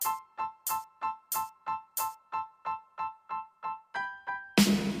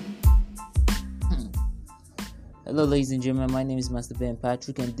Hello, ladies and gentlemen. My name is Master Ben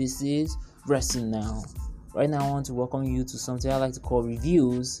Patrick, and this is Wrestling Now. Right now, I want to welcome you to something I like to call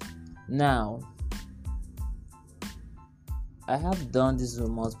reviews. Now, I have done this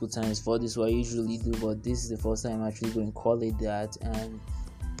multiple times for this, what I usually do, but this is the first time I'm actually going to call it that and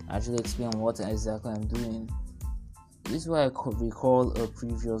actually explain what exactly I'm doing. This is what I recall a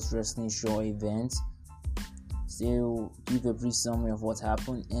previous wrestling show event. Still give a brief summary of what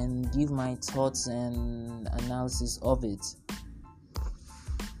happened and give my thoughts and analysis of it.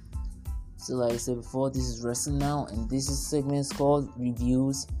 So like I said before, this is Wrestling Now, and this is segment called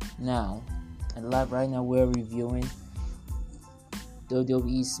Reviews Now. And live right now we're reviewing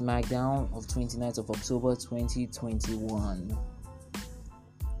WWE SmackDown of 29th of October 2021.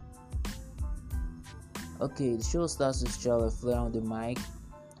 Okay, the show starts with Charlotte Flair on the mic,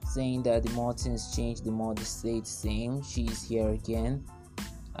 saying that the more things change, the more they stay the same. She's here again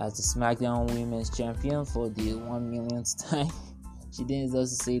as the SmackDown Women's Champion for the 1 millionth time. She didn't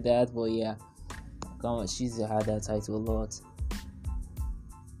just say that, but yeah, come on, she's had that title a lot.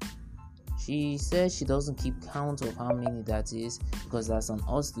 She says she doesn't keep count of how many that is because that's on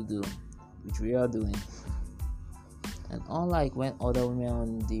us to do, which we are doing. And unlike when other women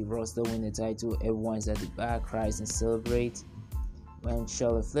on the roster win the title, everyone's at the back, cries and celebrates. When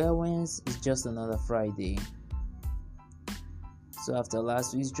Charlotte Flair wins, it's just another Friday. So after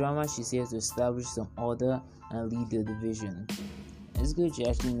last week's drama, she's here to establish some order and lead the division. And it's good she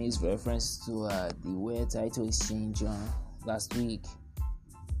actually makes reference to the weird title exchange last week.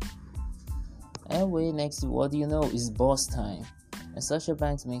 Anyway, next to What Do You Know is boss time. And Sasha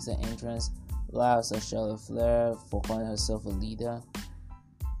Banks makes an entrance, laughs at Charlotte Flair for calling herself a leader.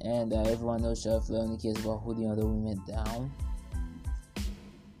 And everyone knows Charlotte Flair only cares about holding other women down.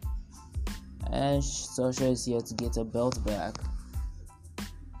 And Sasha is here to get her belt back.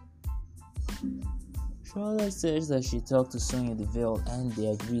 Charlotte says that she talked to Sonya Deville and they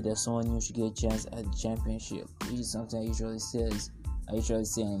agreed that someone new should get a chance at the championship, which is something I usually say.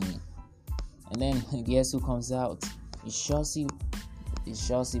 And then guess who comes out? It's Shotzi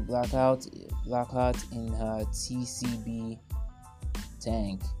Blackheart in her TCB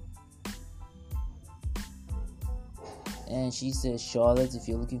tank. And she says, Charlotte, if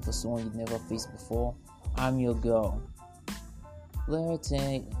you're looking for someone you've never faced before, I'm your girl. Flair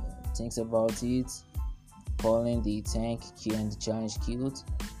thinks about it, calling the tank and the challenge cute,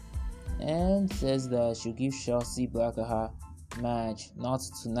 and says that she'll give Shotzi Blackheart a match, not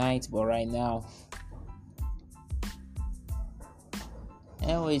tonight, but right now.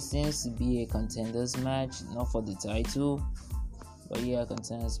 Anyway, it seems to be a contenders match, not for the title, but yeah, a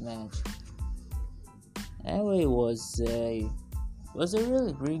contenders match. Anyway, it was a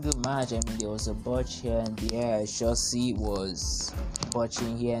really pretty good match. I mean, there was a botch here and there. Shotzi was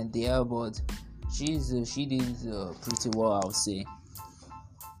botching here and there, but she did pretty well, I would say.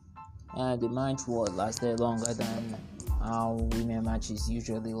 And the match lasted longer than how women matches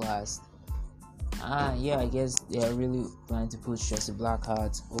usually last. Yeah, I guess they are really planning to put Shotzi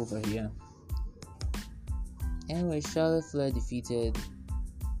Blackheart over here. Anyway, Charlotte Flair defeated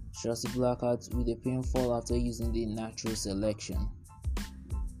Shotzi Blackheart with a pinfall after using the natural selection.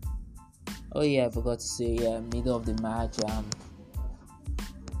 Oh yeah, I forgot to say, middle of the match,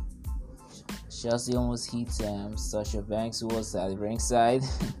 Shotzi almost hit Sasha Banks, who was at the ringside.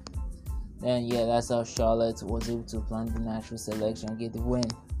 Then yeah, that's how Charlotte was able to plant the natural selection and get the win.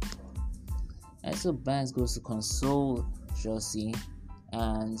 And so Banks goes to console Shotzi,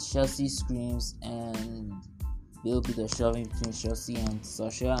 and Shotzi screams and a little bit of shoving between Shotzi and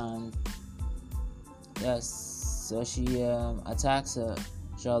Sasha, and yes, so she attacks her.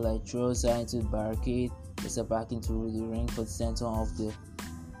 Charlotte throws her into the barricade, gets her back into the ring for the center of the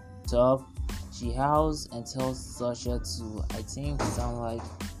top. She howls and tells Sasha to, I think, sound like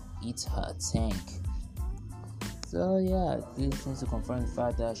eat her tank. So yeah, this seems to confirm the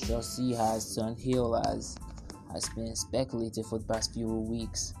fact that Shotzi has turned heel, as has been speculated for the past few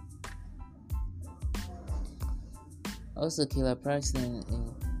weeks. Also, Kayla Braxton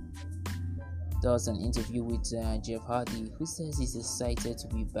does an interview with Jeff Hardy, who says he's excited to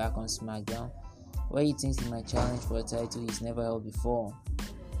be back on SmackDown, where he thinks he might challenge for a title he's never held before.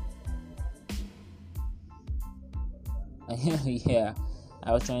 Yeah,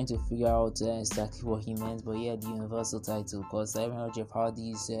 I was trying to figure out exactly what he meant, but yeah, the Universal title, because I remember Jeff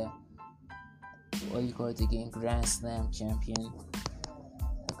Hardy is what you call it again, Grand Slam champion,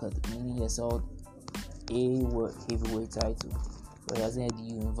 meaning he has held a heavyweight title, but he hasn't had the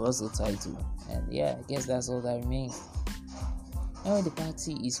Universal title. And yeah, I guess that's all that remains. Anyway, the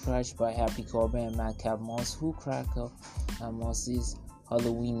party is crashed by Happy Corbin and Madcap Moss, who crack up Moss's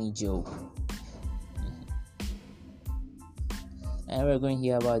Halloweeny joke. And we're going to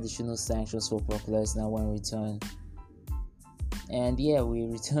hear about additional sanctions for Brock Lesnar when we return. And yeah, we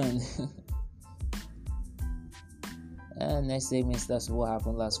returned. And next segment starts with what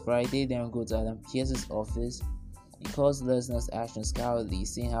happened last Friday. Then we go to Adam Pearce's office. He calls Lesnar's actions cowardly,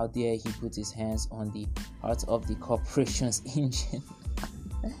 saying how dare he put his hands on the heart of the corporation's engine.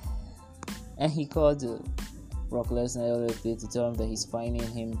 And he called Brock Lesnar earlier today to tell him that he's fining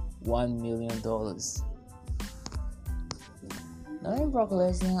him $1 million. Knowing Brock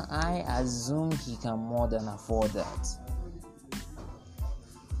Lesnar, I assume he can more than afford that.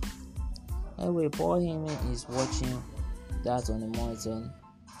 Anyway, Paul Heyman is watching that on the monitor,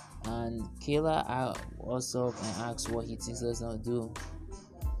 and Kayla also and asks what he thinks Lesnar do.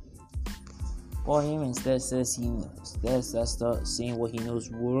 Paul Heyman instead says let's start saying what he knows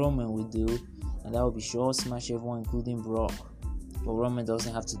Roman will do, and that will be sure smash everyone, including Brock. But Roman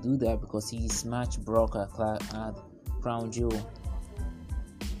doesn't have to do that because he smashed Brock at Crown Jewel.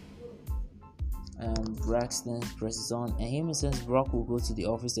 Braxton presses on, and Heyman says Brock will go to the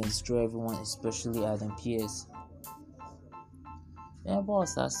office and destroy everyone, especially Adam Pearce. Then Paul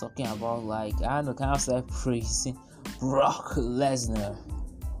starts talking about kind of start praising Brock Lesnar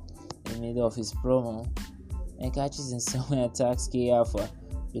in the middle of his promo, and catches him somewhere, attacks K Alpha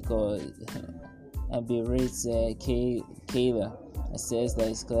because and berates Kayla and says that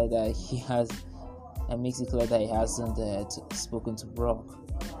it's clear that he has, and makes it clear that he hasn't spoken to Brock.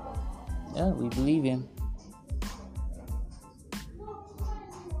 Yeah, we believe him.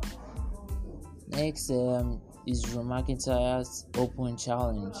 Next is Drew McIntyre's Open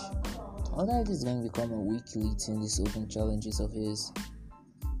Challenge. I wonder if this is going to become a weekly thing, these Open Challenges of his.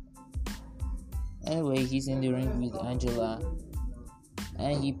 Anyway, he's in the ring with Angela,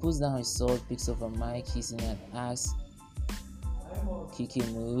 and he puts down his sword, picks up a mic. He's in an ass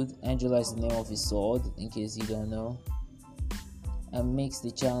kicking mood. Angela is the name of his sword, in case you don't know, and makes the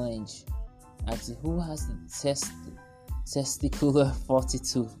challenge. Actually, who has the testicular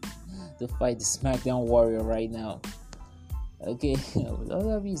fortitude to fight the SmackDown Warrior right now? Okay,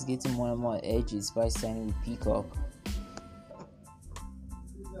 WWE is getting more and more edges by signing with Peacock.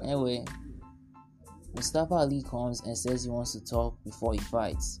 Anyway, Mustafa Ali comes and says he wants to talk before he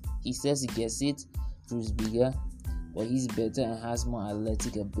fights. He says he gets it, Drew's bigger, but he's better and has more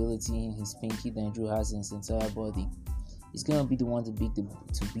athletic ability in his pinky than Drew has in his entire body. He's gonna be the one to beat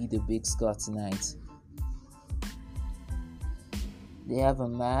the Big Scott tonight. They have a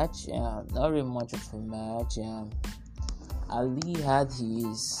match, not really much of a match. Ali had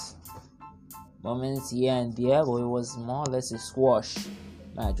his moments here and there, but it was more or less a squash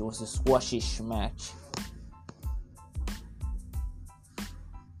match. It was a squashish match.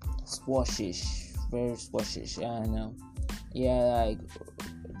 Squashish, very squashish. I know. Yeah,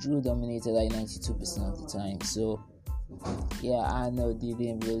 Drew dominated 92% of the time. So yeah, I know they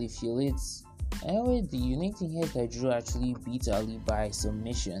didn't really feel it. Anyway, the unique thing here is that Drew actually beat Ali by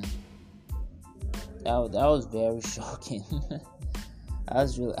submission. That was very shocking. I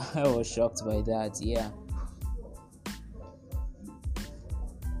was shocked by that. Yeah,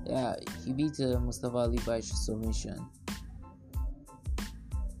 he beat Mustafa Ali by submission.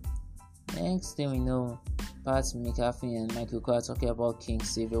 Next thing we know, Pat McAfee and Michael Cole are talking about King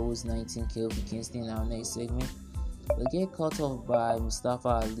Savior, who's 19 Kofi Kingston in our next segment. But get cut off by Mustafa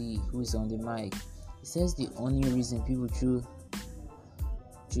Ali, who is on the mic. He says the only reason people choose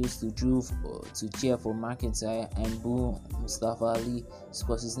to cheer for McIntyre and boo Mustafa Ali is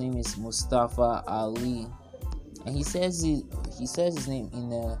because his name is Mustafa Ali, and he says his name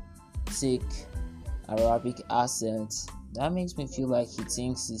in a thick Arabic accent. That makes me feel like he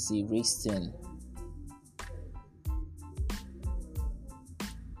thinks it's a race thing.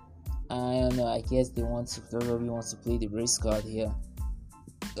 I don't know, I guess WWE wants to play the race card here.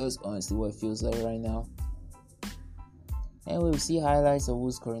 That's honestly what it feels like right now. Anyway, we see highlights of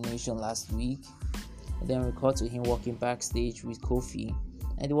Wood's coronation last week, and then we cut to him walking backstage with Kofi,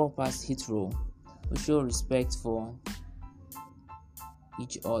 and they walk past Hit Row. We show respect for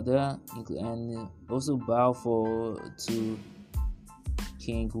each other and also bow to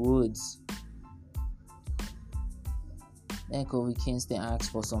King Woods. Then Kofi Kingston asks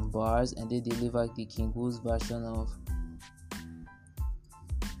for some bars, and they deliver the King Woods version of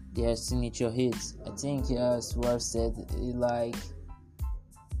their signature hits. I think Swerve said it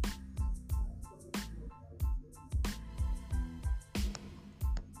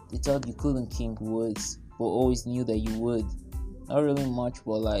they thought you couldn't King Woods, but always knew that you would. Not really much,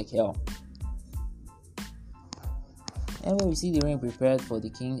 but hell. Anyway, we see the ring prepared for the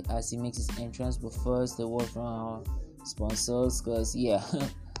King as he makes his entrance, but first the word from our sponsors, because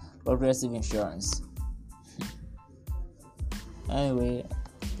Progressive Insurance. Anyway,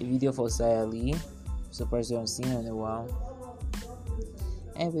 the video for Xia Li, surprised I haven't seen her in a while.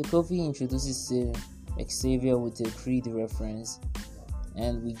 Anyway, Kofi introduces Xavier with a Creed reference,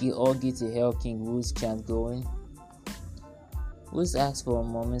 and we all get a Hell King Woods chant going. Woods asks for a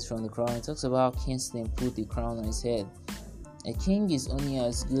moment from the crowd and talks about how Kingston put the crown on his head. A king is only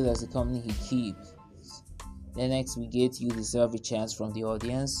as good as the company he keeps. Then next we get "You deserve a chance" from the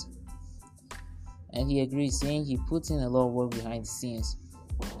audience, and he agrees, saying he puts in a lot of work behind the scenes.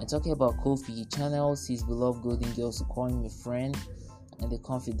 And talking about Kofi, he channels his beloved Golden Girls to call him a friend and a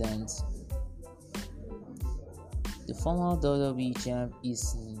confidant. The former WWE champ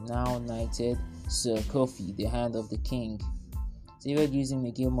is now knighted Sir Kofi, the Hand of the King. Xavier gives him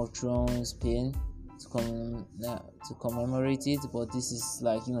a Game of Thrones pin to commemorate it, but this is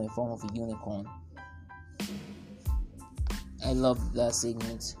like, a form of a unicorn. I love that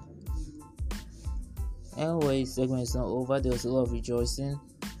segment. Anyway, segment is not over. There was a lot of rejoicing.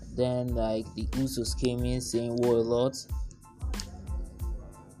 Then the Usos came in saying "War a lot."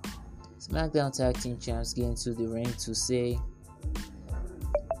 SmackDown Tag Team Champs get into the ring to say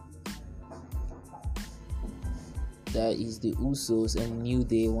that is the Usos and New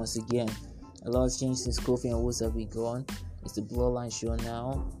Day once again. A lot has changed since Kofi and Woods have been gone. It's the Bloodline show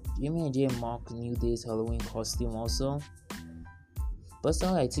now. Jimmy and Jay mock New Day's Halloween costume also.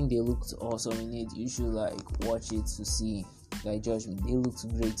 Personally, I think they looked awesome in it. You should watch it to see judge me. They looked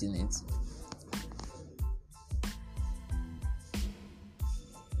great in it.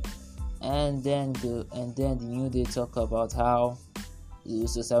 And then the New Day talk about how the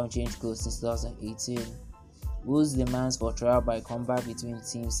Usos haven't changed clothes since 2018. Woods demands for trial by combat between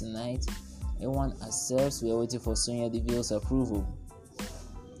teams tonight. Everyone accepts. We are waiting for Sonya Deville's approval,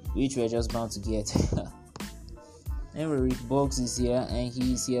 which we're just bound to get. Anyway, Rick Boogs is here, and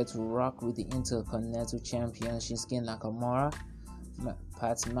he's here to rock with the Intercontinental Champion Shinsuke Nakamura.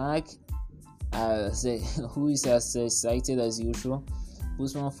 Pat Mac, who is as excited as usual,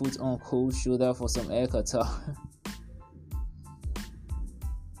 puts one foot on Cole's shoulder for some air Qatar.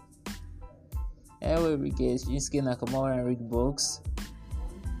 Anyway, we get Shinsuke Nakamura and Rick Boogs.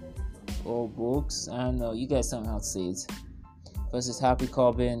 Or Boogs, I don't know, you guys don't know how to say it. Versus Happy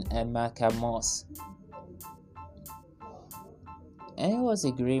Corbin and Madcap Moss. And it was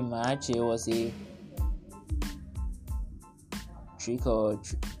a great match. It was a trick or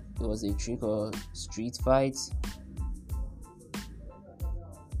street fight.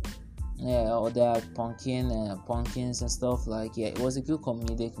 Yeah, all that pumpkins and stuff it was a good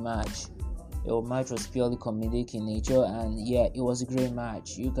comedic match. Your match was purely comedic in nature, and it was a great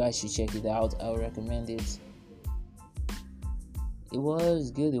match. You guys should check it out. I would recommend it. It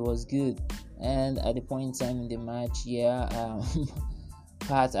was good. And at the point in time in the match,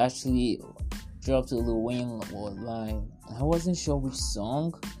 Pat actually dropped a Lil Wayne line. I wasn't sure which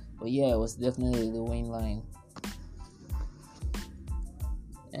song, but it was definitely a Lil Wayne line.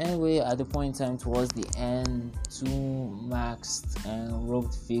 Anyway, at the point in time towards the end, two maxed and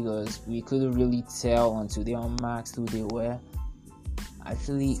robed figures, we couldn't really tell until they unmaxed who they were,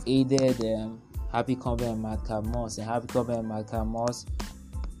 actually aided Happy Corbin and Madcap Moss. And Happy Corbin and Madcap Moss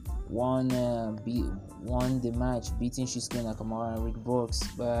won the match, beating Shinsuke Nakamura and Rick Boogs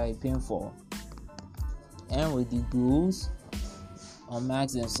by pinfall. And with the Ghouls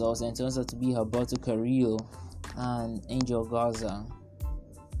unmaxed themselves, and it turns out to be Alberto Carrillo and Angel Garza.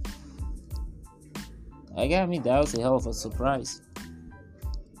 That was a hell of a surprise.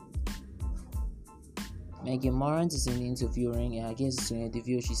 Megan Morant is in the interview ring, and against Sonya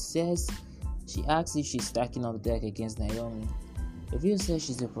Deville, she asks if she's stacking up deck against Naomi. Deville says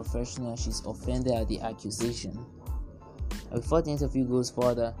she's a professional, she's offended at the accusation. And before the interview goes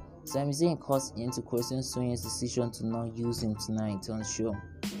further, Sami Zayn cuts into question Sonya's decision to not use him tonight on the show.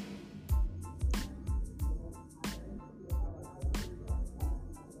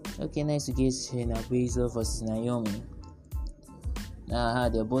 Okay, next we get Shayna Baszler versus Naomi. Now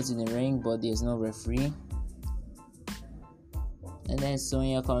they're both in the ring, but there's no referee. And then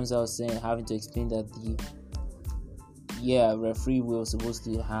Sonya comes out having to explain that the referee we were supposed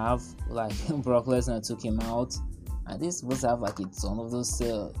to have, Brock Lesnar took him out, and they're supposed to have a ton of those.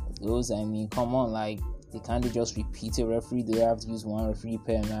 Come on, they can't just repeat a referee. They have to use one referee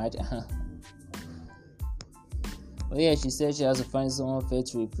per match. But she said she has to find someone fair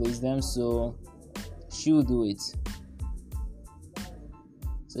to replace them, so she'll do it.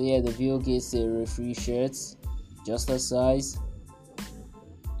 So the Deville gets a referee shirt, just her size.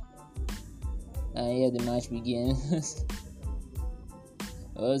 And the match begins.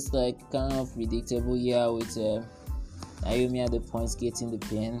 It's kind of predictable, with Naomi at the points getting the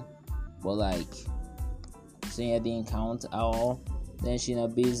pin, but Sonya didn't count at all. Then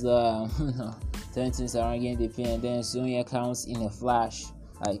Shayna Baszler turns things around again the pin, and then Sonya counts in a flash,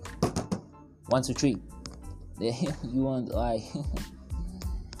 like 1, 2, 3. Then you want like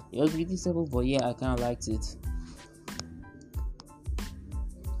it was pretty simple, but yeah, I kind of liked it.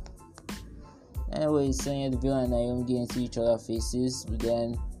 Anyway, Sonya Deville and Naomi get into each other's faces, but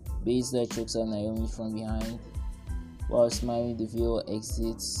then Baszler chokes out Naomi from behind, while Smiling Deville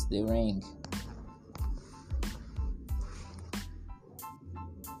exits the ring.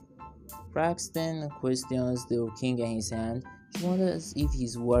 Braxton questions the king and his hand. She wonders if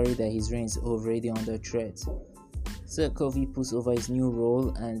he's worried that his reign is already under threat. Seth Covey puts over his new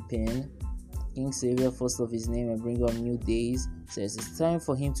role and pin. King Xavier first of his name and bring up New Days, says it's time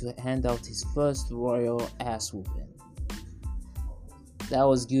for him to hand out his first royal ass whooping. That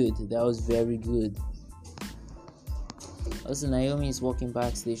was good. That was very good. Also, Naomi is walking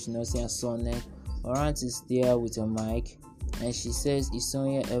backstage, nursing her son neck. Orant is there with a mic, and she says if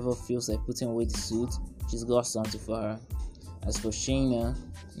Sonya ever feels like putting away the suit, she's got something for her. As for Shayna,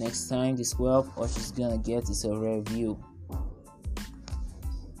 next time the square up, all she's gonna get is a review.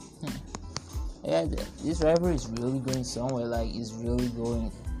 Yeah, this rivalry is really going somewhere. Like, it's really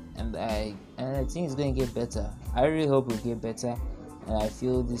going, and I think it's gonna get better. I really hope it'll get better, and I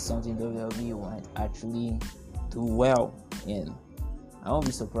feel this is something WWE might actually do well in. I won't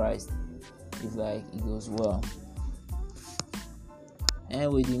be surprised if like it goes well.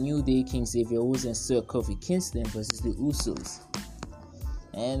 And with the New Day, King Xavier Woods and Sir Kofi Kingston versus the Usos.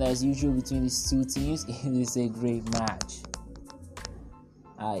 And as usual between these two teams, it is a great match.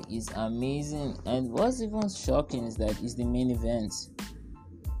 It's amazing, and what's even shocking is that it's the main event.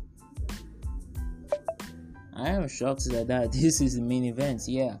 I am shocked that this is the main event,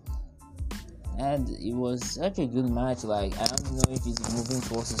 yeah. And it was such a good match. Like, I don't know if it's moving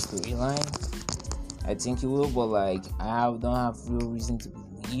towards the storyline. I think it will, but like don't have real reason to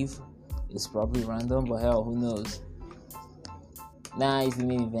believe. It's probably random, but hell, who knows? Nah, it's the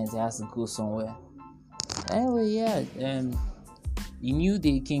main event. It has to go somewhere. Anyway, yeah. The New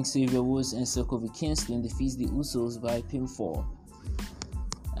Day, King Xavier Woods and Sir Kofi Kingston defeats the Usos by pinfall.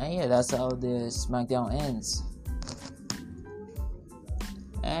 And yeah, that's how the SmackDown ends.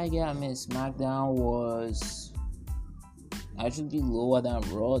 And yeah, I mean, SmackDown was actually lower than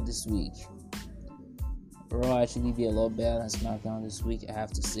Raw this week. Raw actually did a lot better than SmackDown this week, I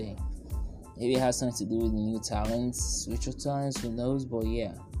have to say. Maybe it has something to do with the new talents, switcher talents, who knows, but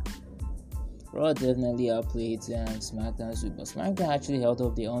yeah. Raw definitely outplayed SmackDown this week, but SmackDown actually held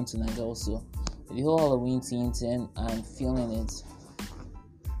up their own tonight also. The whole Halloween team, I'm feeling it.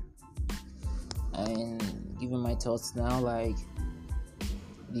 And giving my thoughts now, like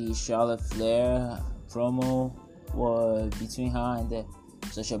the Charlotte Flair promo was between her and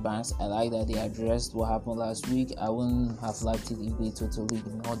Sasha Banks. I like that they addressed what happened last week. I wouldn't have liked it if they totally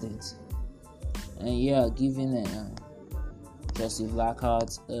ignored it. And yeah, giving Chelsea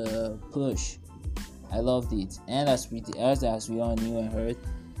Blackheart a push. I loved it. And as we all knew and heard,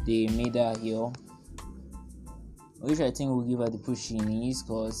 they made her heel, which I think will give her the push she needs.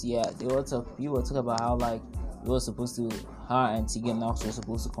 Cause yeah, people were talking about how like her and Tegan Nox were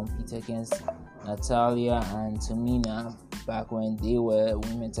supposed to compete against Natalya and Tamina back when they were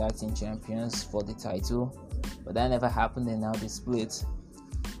women tag team champions for the title, but that never happened, and now they split.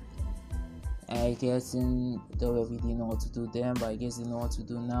 I guess in WWE didn't know what to do then, but I guess they know what to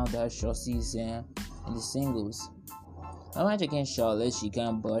do now that Shotzi is in the singles. I match against Charlotte, she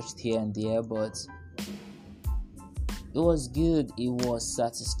got botched here and there, but it was good. It was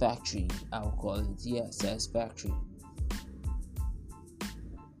satisfactory, I would call it. Yeah, satisfactory.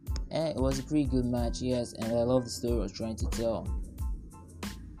 And it was a pretty good match, yes, and I love the story I was trying to tell.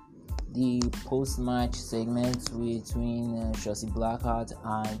 The post-match segment between Shotzi Blackheart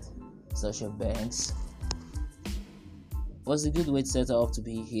and Sasha Banks was a good way to set her up to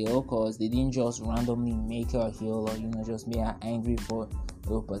be a heel, because they didn't just randomly make her a heel or just make her angry for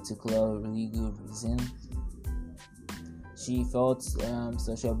no particular really good reason. She felt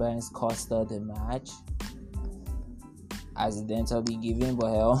Sasha Banks cost her the match, accidentally given,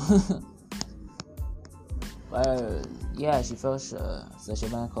 but hell. But yeah, she felt Sasha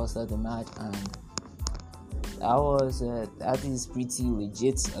Banks cost her the match, and that is pretty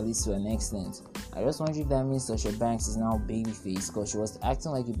legit, at least to an extent. I just wonder if that means Sasha Banks is now babyface, because she was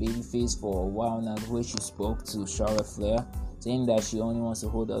acting like a babyface for a while now, the way she spoke to Charlotte Flair, saying that she only wants to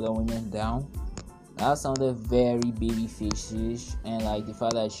hold other women down. That sounded very babyface-ish, and like the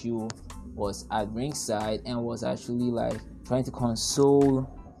fact that she was at ringside and was actually like trying to console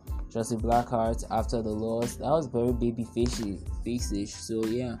Shotzi Blackheart after the loss, that was very babyface-ish. So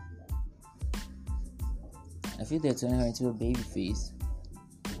yeah. I feel they're turning her into a baby face.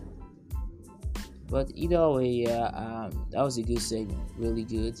 But either way, yeah, that was a good segment, really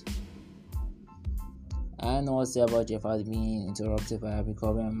good. I don't know what to say about Jeff Hardy being interrupted by Happy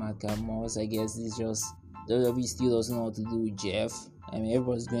Corbin and Madcap Moss. I guess it's just WWE still doesn't know what to do with Jeff. I mean,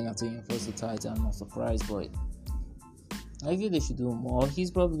 everybody's going after him for the title. I'm not surprised, but I feel they should do more.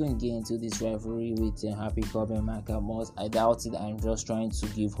 He's probably going to get into this rivalry with Happy Corbin and Madcap Moss. I doubt it. I'm just trying to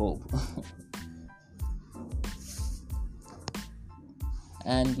give hope.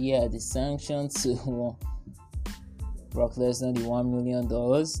 And yeah, the sanction to Brock Lesnar, the $1 million.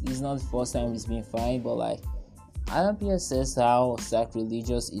 This is not the first time he's been fined, but like, Adam Pearce says how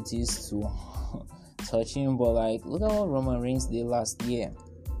sacrilegious it is to touch him, but like, look at what Roman Reigns did last year.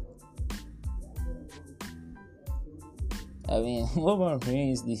 I mean, Roman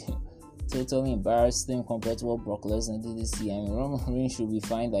Reigns did totally embarrassed him compared to what Brock Lesnar did this year. I mean, Roman Reigns should be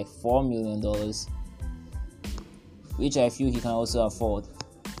fined like $4 million, which I feel he can also afford.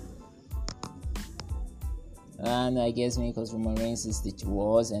 And I guess maybe because Roman Reigns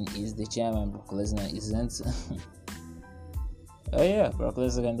was and is the chairman, Brock Lesnar isn't. Oh yeah, Brock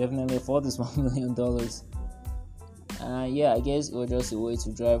Lesnar can definitely afford this $1 million. Yeah, I guess it was just a way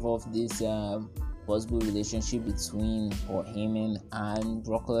to drive off this possible relationship between or Heyman and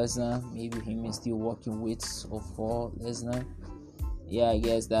Brock Lesnar. Maybe Heyman still working with or for Lesnar. Yeah, I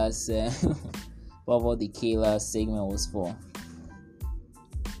guess that's what the Kayla segment was for.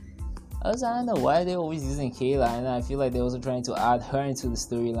 I don't know why they're always using Kayla, and I feel like they're also trying to add her into the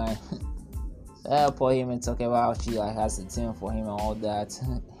storyline. Poor him and talk about how she like has a team for him and all that.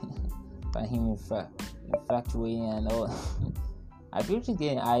 But him infatuating and all. I feel she's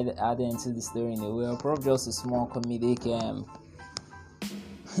getting added into the story in a way. Probably just a small comedic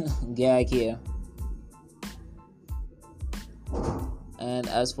gag here. And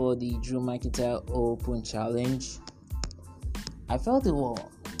as for the Drew McIntyre Open Challenge, I felt it was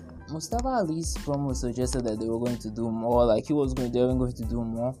Mustafa Ali's promo suggested that they were going to do more. Like they were going to do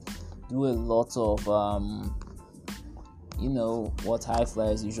more, do a lot of what high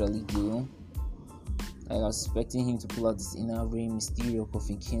flyers usually do. Like I was expecting him to pull out this inner Rey Mysterio,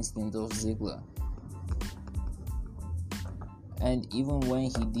 Kofi Kingston, Dolph Ziggler. And even when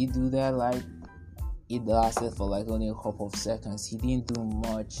he did do that, like it lasted for like only a couple of seconds. He didn't do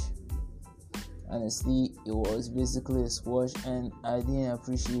much. Honestly, it was basically a squash, and I didn't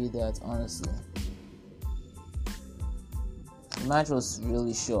appreciate that, honestly. The match was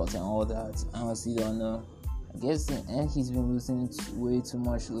really short and all that. I honestly don't know. I guess he's been losing way too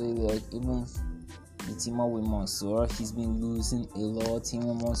much lately. Like even the team up with Mansoor, he's been losing a lot. Team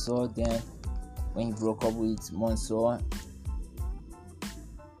with Mansoor. Then when he broke up with Mansoor,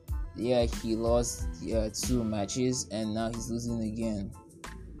 yeah, he lost 2 matches, and now he's losing again.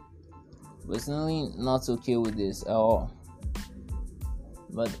 Personally, not okay with this at all.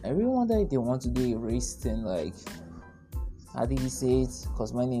 But I really wonder if they want to do a race thing, like how did he say it?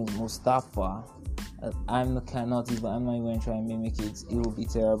 Because my name is Mustafa. I'm not even trying to mimic it. It will be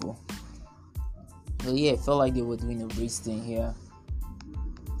terrible. But yeah, it felt like they were doing a race thing here.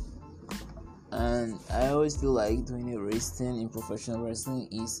 And I always feel like doing a race thing in professional wrestling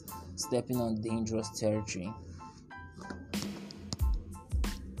is stepping on dangerous territory.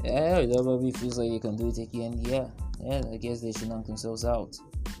 Yeah, it probably feels like they can do it again. Yeah, I guess they should knock themselves out.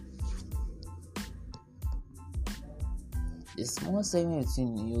 The small segment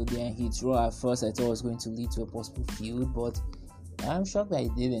between New Day and Hit Row at first I thought was going to lead to a possible feud, but I'm shocked that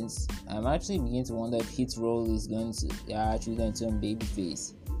it didn't. I'm actually beginning to wonder if Hit Row is actually going to turn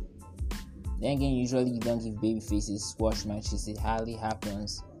babyface. Then again, usually you don't give babyfaces squash matches. It hardly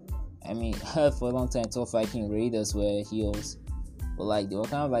happens. I mean, for a long time, Top Viking Raiders were heels. But like they were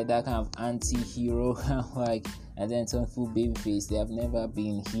kind of like that kind of anti-hero kind of like, and then turn full babyface. They have never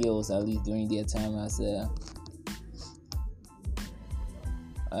been heels, at least during their time as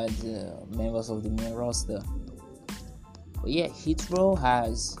members of the main roster. But yeah, Hit Row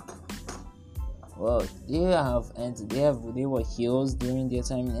has they were heels during their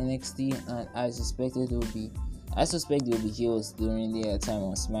time in NXT, and I suspect they will be heels during their time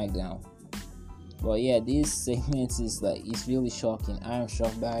on SmackDown. But yeah, this segment is like, it's really shocking. I am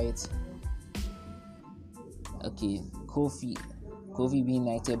shocked by it. Okay, Kofi being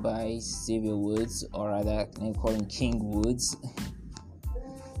knighted by Xavier Woods, or rather, they call him King Woods.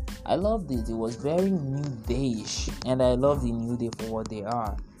 I loved it. It was very New Day-ish, and I love the New Day for what they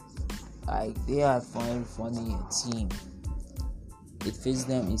are. Like they are a funny team. It fits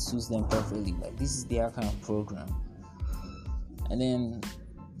them. It suits them perfectly. Like this is their kind of program. And then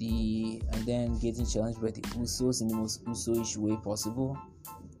getting challenged by the Usos in the most Uso-ish way possible.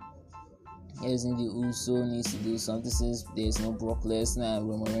 Yes, in the Uso needs to do something since there's no Brock Lesnar and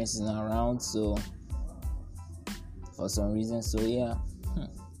Roman Reigns is not around. So for some reason, so yeah,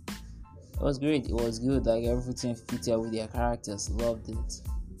 it was great. It was good. Like everything fitted with their characters. Loved it.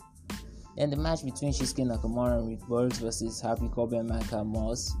 And the match between Shinsuke Nakamura and Rick Boogs versus Happy Corbin and Michael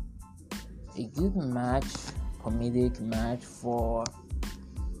Moss. A good match, comedic match for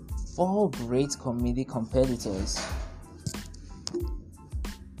 4 great comedic competitors.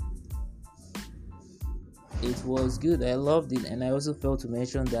 It was good. I loved it, and I also failed to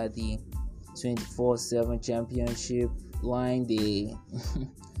mention that the 24/7 championship line, they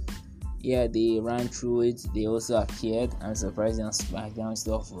they ran through it. They also appeared. I'm surprised on SmackDown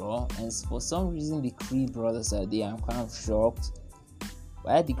instead of Raw, and for some reason the Creed brothers are there. I'm kind of shocked.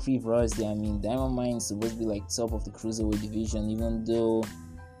 Why the Creed brothers there? I mean, Diamond Mine is supposed to be like top of the cruiserweight division, even though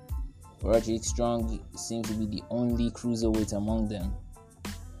Roderick Strong seems to be the only cruiserweight among them.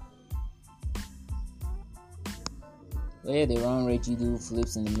 But yeah, they run Reggie do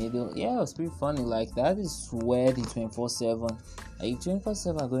flips in the middle. Yeah, it was pretty funny. Like, that is where the 24/7, like,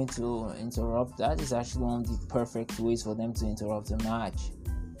 24/7 are going to interrupt. That is actually one of the perfect ways for them to interrupt a match.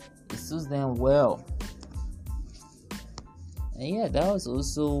 It suits them well. And yeah, that was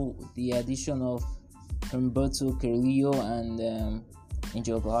also the addition of Humberto Carrillo and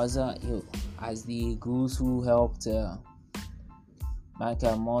Angel Garza as the ghouls who helped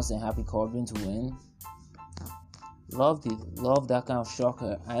Michael Moss and Happy Corbin to win. Loved it. Loved that kind of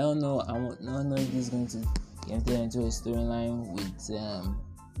shocker. I don't know if this is going to enter into a storyline with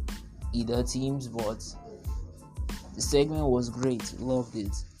either teams, but the segment was great. Loved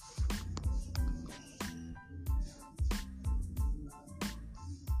it.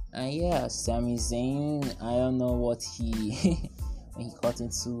 And yeah, Sami Zayn, I don't know what he when he got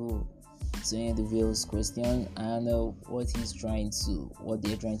into the Veil's question. I don't know what they're trying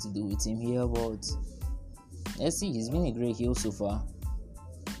to do with him here, but let's see. He's been a great heel so far.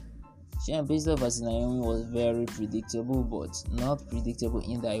 Shayna Baszler vs Naomi was very predictable, but not predictable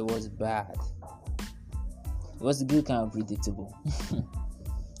in that it was bad. It was a good kind of predictable.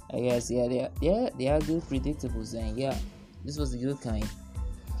 I guess they are good predictables, and yeah, this was a good kind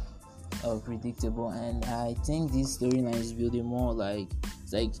of predictable, and I think this storyline is building more like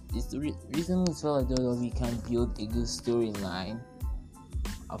it's the reason it felt like WWE can build a good storyline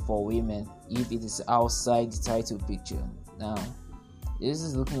for women if it is outside the title picture. Now, this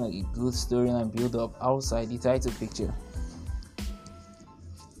is looking like a good storyline build up outside the title picture.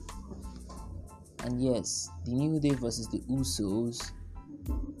 And yes, the New Day versus the Usos,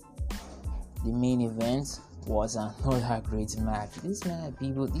 the main event, was another great match. These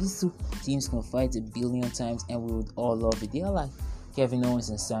two teams can fight a billion times and we would all love it. They are like Kevin Owens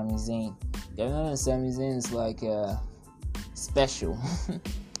and Sami Zayn. Kevin Owens and Sami Zayn is like special.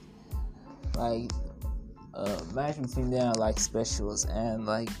 Like match between them are like specials, and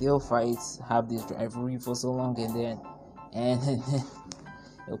like they'll fight, have this rivalry for so long, and then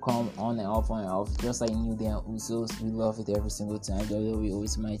it'll come on and off, just like New Day and Usos. We love it every single time. WWE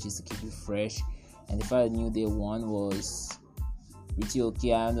always manages to keep it fresh. And the fact that New Day won was pretty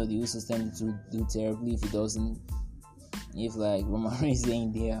okay. I know the Usos tend to do terribly if like Roman Reigns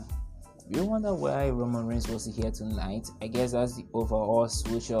ain't there. You wonder why Roman Reigns was here tonight. I guess that's the overall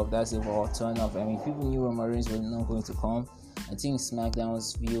switch up. That's the overall turn off. I mean, people knew Roman Reigns was not going to come. I think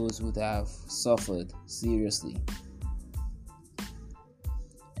SmackDown's views would have suffered seriously.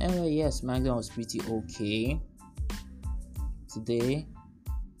 Anyway, yeah, SmackDown was pretty okay today.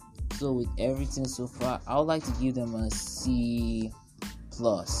 So with everything so far, I would like to give them a C+.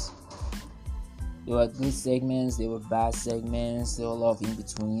 There were good segments, there were bad segments, there were a lot of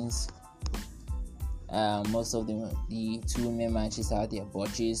in-betweens. Most of the 2 main matches had their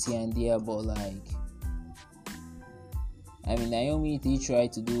botches here and there, but like, I mean, Naomi did try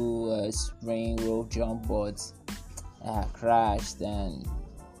to do a spring rope jump, but crashed, and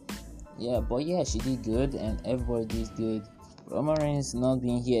she did good, and everybody did good. Roman Reigns not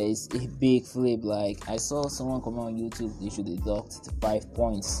being here is a big flip. Like, I saw someone comment on YouTube, they should deduct 5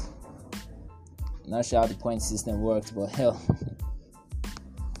 points. Not sure how the point system works, but hell.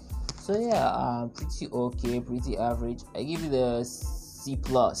 So yeah, pretty okay, pretty average. I give it a C+.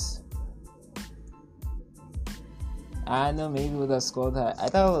 I know maybe would have scored high. I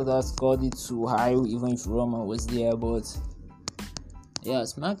thought I would have scored it too high even if Roman was there, but yeah,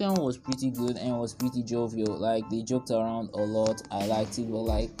 SmackDown was pretty good and was pretty jovial. Like, they joked around a lot. I liked it, but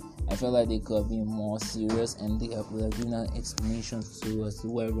like, I felt like they could have been more serious, and they could have given an explanation to us to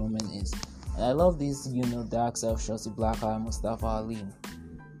where Roman is. And I love this, dark side of Shotzi Blackheart, Mustafa Ali.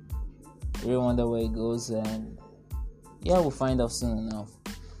 I really wonder where it goes, and yeah, we'll find out soon enough.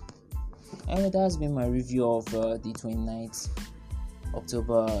 And that's been my review of the 29th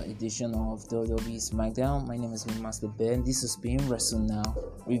October edition of WWE SmackDown. My name is Master Ben. This has been Wrestle Now,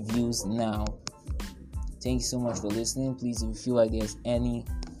 Reviews Now. Thank you so much for listening. Please, if you feel like there's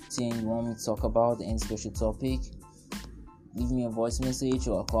anything you want me to talk about, any special topic, leave me a voice message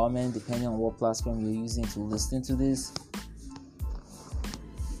or a comment, depending on what platform you're using to listen to this.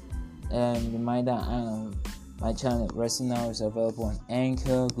 And reminder, my channel Wrestle Now is available on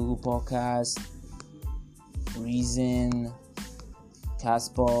Anchor, Google Podcasts, Reason,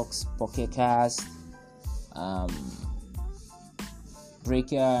 Castbox, Pocket Cast,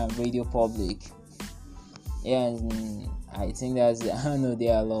 Breaker, and Radio Public. Yeah, and I think I know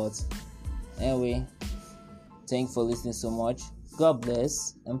there are a lot. Anyway, thanks for listening so much. God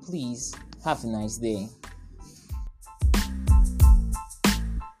bless, and please have a nice day.